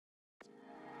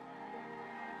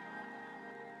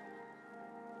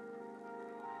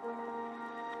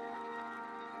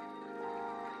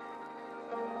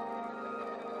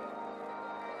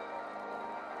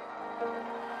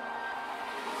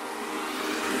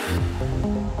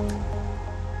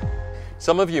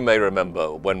Some of you may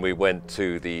remember when we went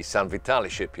to the San Vitale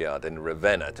shipyard in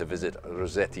Ravenna to visit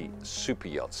Rosetti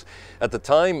Superyachts. At the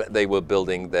time, they were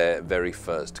building their very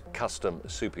first custom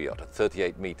superyacht, a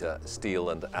 38-meter steel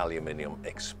and aluminium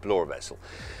explorer vessel.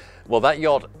 Well, that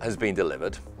yacht has been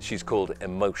delivered. She's called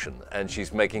Emotion, and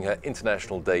she's making her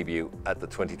international debut at the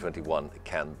 2021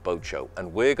 Cannes Boat Show.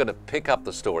 And we're going to pick up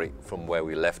the story from where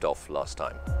we left off last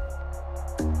time.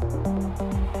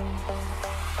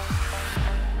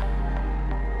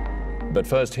 But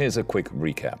first, here's a quick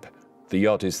recap. The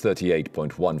yacht is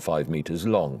 38.15 meters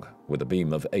long, with a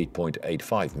beam of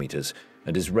 8.85 meters,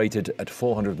 and is rated at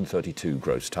 432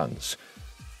 gross tons.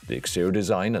 The exterior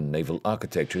design and naval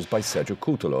architecture is by Sergio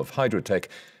Cutolo of Hydrotech,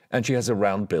 and she has a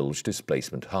round bilge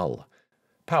displacement hull.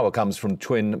 Power comes from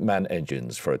twin-man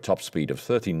engines for a top speed of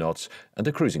 13 knots and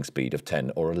a cruising speed of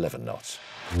 10 or 11 knots.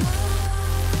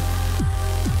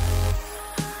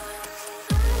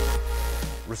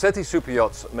 Rosetti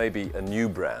Superyachts may be a new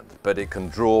brand, but it can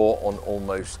draw on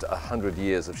almost 100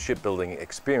 years of shipbuilding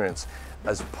experience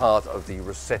as part of the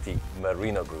Rosetti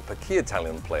Marino Group, a key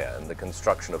Italian player in the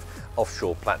construction of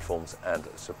offshore platforms and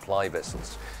supply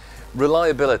vessels.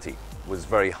 Reliability was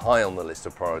very high on the list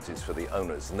of priorities for the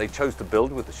owners, and they chose to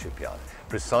build with the shipyard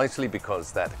precisely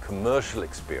because that commercial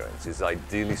experience is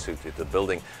ideally suited to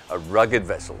building a rugged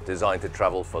vessel designed to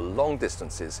travel for long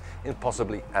distances in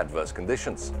possibly adverse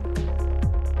conditions.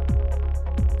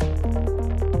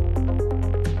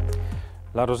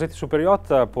 La Rosetti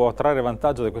Superyacht può trarre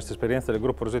vantaggio da questa esperienza del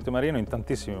gruppo Rosetti Marino in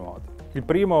tantissimi modi. Il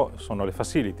primo sono le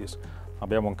facilities.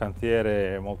 Abbiamo un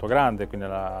cantiere molto grande qui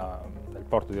nel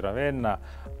porto di Ravenna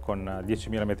con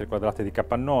 10.000 metri quadrati di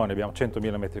capannone, abbiamo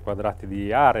 100.000 metri quadrati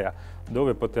di area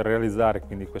dove poter realizzare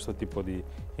quindi questo tipo di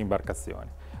imbarcazioni.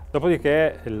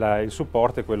 Dopodiché il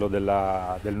supporto è quello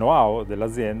del know-how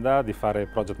dell'azienda di fare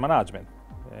project management.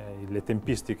 Le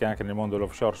tempistiche anche nel mondo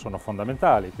dell'offshore sono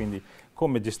fondamentali, quindi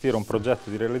come gestire un progetto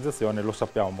di realizzazione lo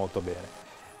sappiamo molto bene.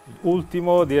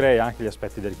 Ultimo, direi anche gli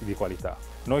aspetti di qualità.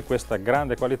 Noi questa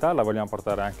grande qualità la vogliamo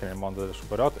portare anche nel mondo delle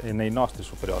superyacht e nei nostri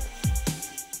superyacht.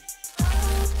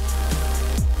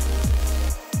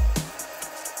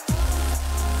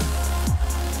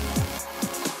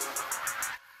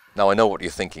 Now, I know what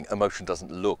you're thinking. Emotion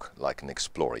doesn't look like an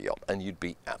explorer yacht, and you'd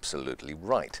be absolutely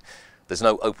right. There's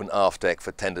no open aft deck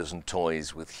for tenders and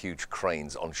toys with huge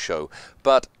cranes on show,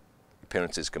 but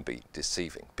appearances can be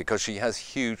deceiving because she has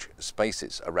huge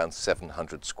spaces, around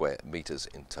 700 square meters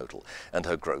in total, and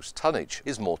her gross tonnage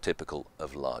is more typical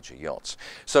of larger yachts.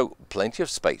 So plenty of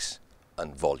space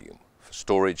and volume for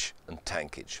storage and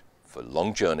tankage for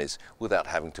long journeys without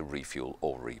having to refuel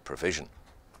or reprovision.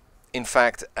 In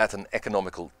fact, at an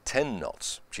economical 10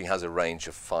 knots, she has a range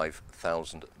of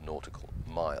 5,000 nautical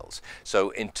miles. So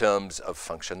in terms of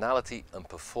functionality and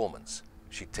performance,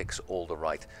 she ticks all the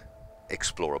right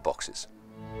explorer boxes.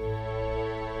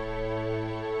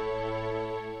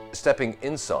 Stepping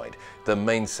inside, the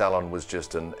main salon was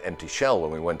just an empty shell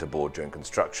when we went aboard during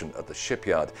construction at the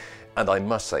shipyard, and I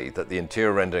must say that the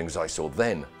interior renderings I saw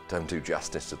then don't do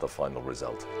justice to the final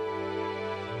result.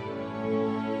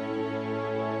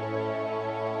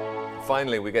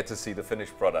 Finally, we get to see the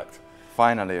finished product.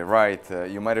 Finally, right.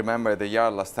 You might remember the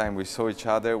yard last time we saw each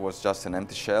other was just an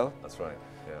empty shell. That's right,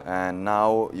 yeah. And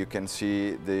now you can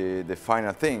see the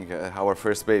final thing, our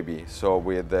first baby. So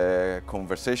with the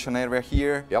conversation area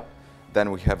here, Yep.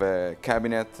 then we have a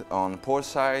cabinet on port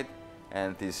side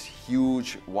and this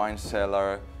huge wine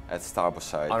cellar at starboard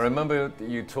side. I remember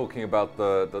you talking about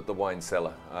the wine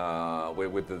cellar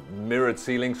with the mirrored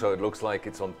ceiling, so it looks like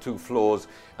it's on 2 floors.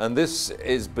 And this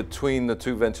is between the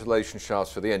 2 ventilation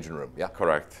shafts for the engine room, yeah?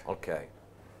 Correct. Okay.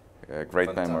 Great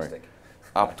Fantastic. memory.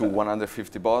 Up to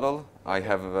 150 bottles. I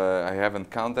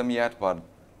haven't counted them yet, but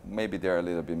maybe they're a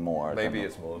little bit more. Maybe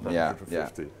it's more than Yeah,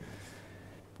 150. yeah.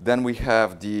 Then we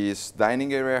have this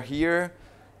dining area here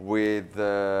with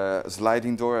a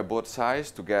sliding door at both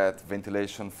sides to get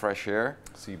ventilation, fresh air.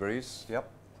 Sea breeze, yep.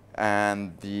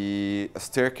 And the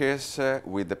staircase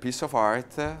with the piece of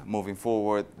art. Moving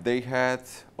forward, they had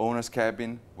owner's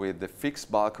cabin with the fixed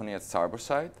balcony at starboard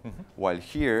side, while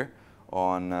here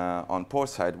on port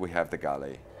side we have the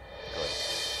galley. Great.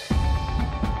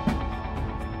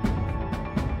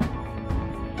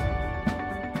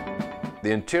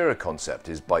 The interior concept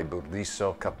is by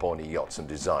Burdisso Caponi Yachts and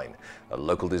Design, a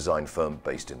local design firm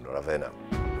based in Ravenna.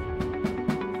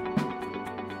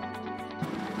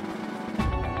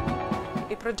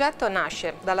 Il progetto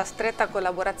nasce dalla stretta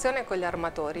collaborazione con gli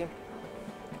armatori.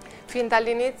 Fin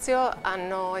dall'inizio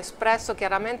hanno espresso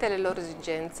chiaramente le loro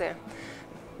esigenze.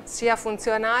 sia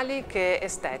funzionali che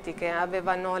estetiche,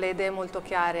 avevano le idee molto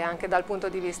chiare anche dal punto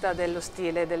di vista dello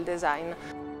stile e del design.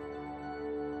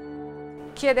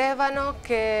 Chiedevano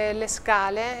che le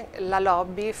scale, la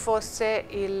lobby, fosse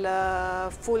il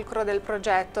fulcro del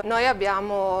progetto. Noi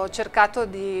abbiamo cercato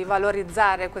di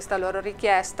valorizzare questa loro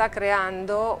richiesta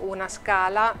creando una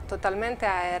scala totalmente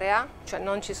aerea, cioè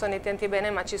non ci sono i tenti bene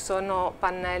ma ci sono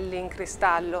pannelli in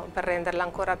cristallo per renderla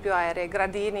ancora più aerea. I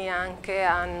gradini anche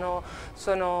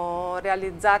sono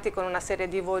realizzati con una serie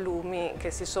di volumi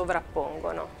che si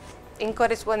sovrappongono. In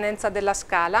corrispondenza della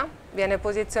scala viene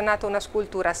posizionata una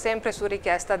scultura sempre su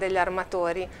richiesta degli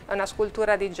armatori, è una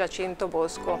scultura di Giacinto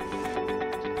Bosco.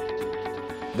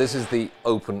 This is the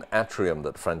open atrium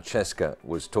that Francesca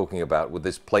was talking about, with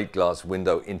this plate glass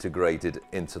window integrated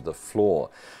into the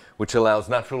floor, which allows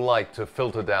natural light to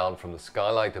filter down from the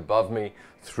skylight above me,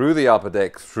 through the upper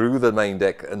deck, through the main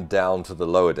deck and down to the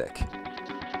lower deck.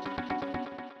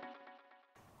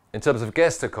 In terms of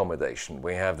guest accommodation,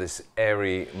 we have this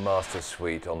airy master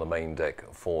suite on the main deck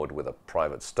forward with a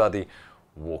private study,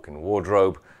 walk-in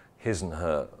wardrobe, his and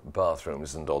her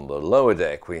bathrooms, and on the lower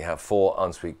deck we have 4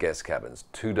 ensuite guest cabins,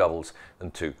 2 doubles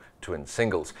and 2 twin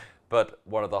singles. But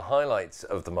one of the highlights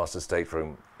of the master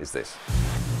stateroom is this.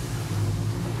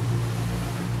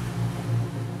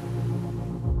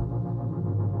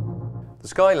 The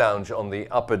Sky Lounge on the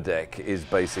upper deck is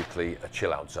basically a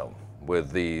chill-out zone,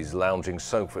 with these lounging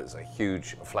sofas, a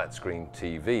huge flat-screen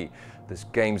TV, this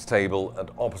games table, and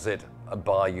opposite a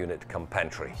bar unit cum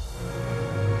pantry.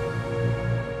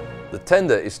 The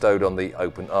tender is stowed on the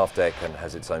open aft deck and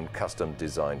has its own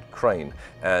custom-designed crane,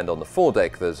 and on the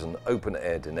foredeck there's an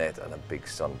open-air dinette and a big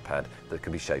sun pad that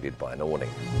can be shaded by an awning.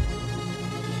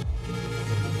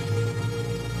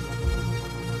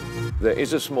 There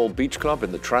is a small beach club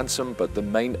in the transom, but the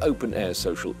main open-air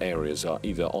social areas are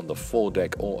either on the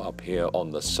foredeck or up here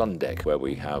on the sun deck, where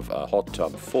we have a hot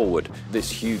tub forward, this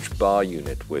huge bar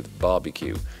unit with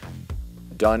barbecue,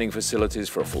 dining facilities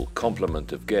for a full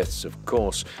complement of guests, of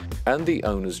course, and the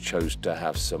owners chose to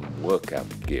have some workout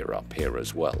gear up here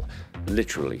as well,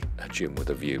 literally a gym with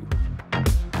a view.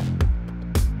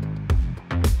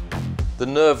 The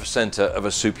nerve centre of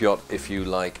a super yacht, if you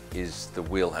like, is the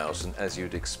wheelhouse, and as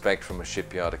you'd expect from a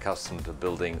shipyard accustomed to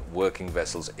building working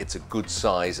vessels, it's a good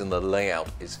size and the layout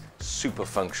is super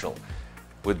functional,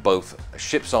 with both a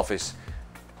ship's office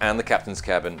and the captain's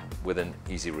cabin within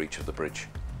easy reach of the bridge.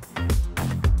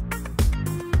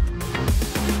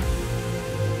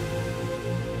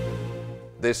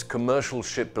 This commercial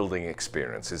shipbuilding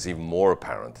experience is even more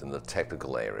apparent in the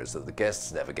technical areas that the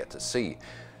guests never get to see.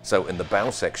 So in the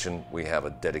bow section, we have a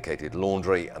dedicated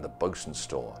laundry and a bosun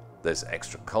store. There's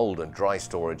extra cold and dry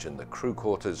storage in the crew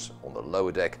quarters on the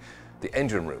lower deck. The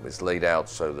engine room is laid out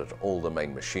so that all the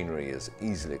main machinery is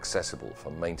easily accessible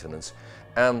for maintenance.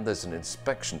 And there's an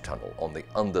inspection tunnel on the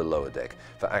under lower deck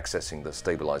for accessing the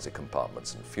stabilizer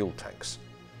compartments and fuel tanks.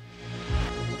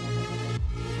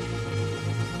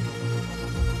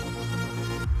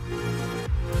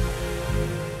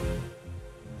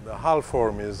 The hull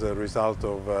form is a result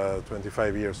of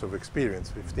 25 years of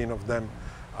experience. 15 of them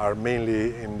are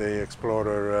mainly in the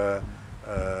Explorer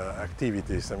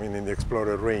activities, I mean in the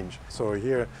Explorer range. So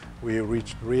here we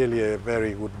reached really a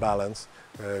very good balance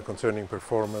concerning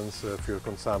performance, fuel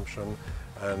consumption,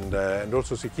 and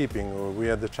also seakeeping. We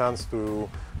had the chance to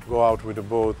go out with a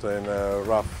boat in a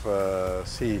rough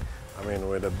sea, I mean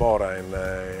with a Bora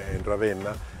in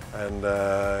Ravenna. And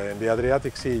in the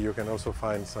Adriatic Sea you can also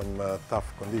find some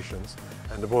tough conditions,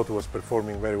 and the boat was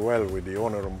performing very well with the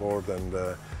owner on board and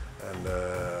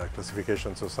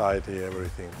classification society,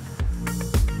 everything.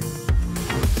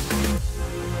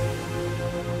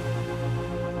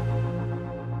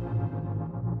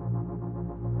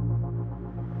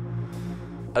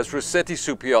 As Rosetti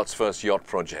Superyachts' first yacht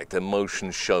project,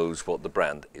 Emotion shows what the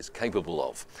brand is capable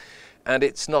of. And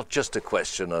it's not just a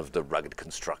question of the rugged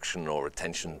construction or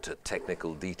attention to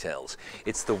technical details.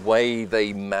 It's the way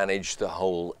they manage the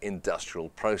whole industrial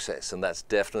process, and that's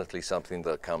definitely something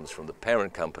that comes from the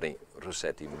parent company,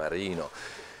 Rosetti Marino.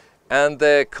 And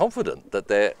they're confident that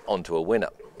they're onto a winner,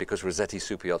 because Rosetti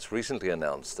Superyachts recently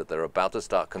announced that they're about to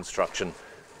start construction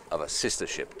of a sister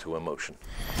ship to Emotion.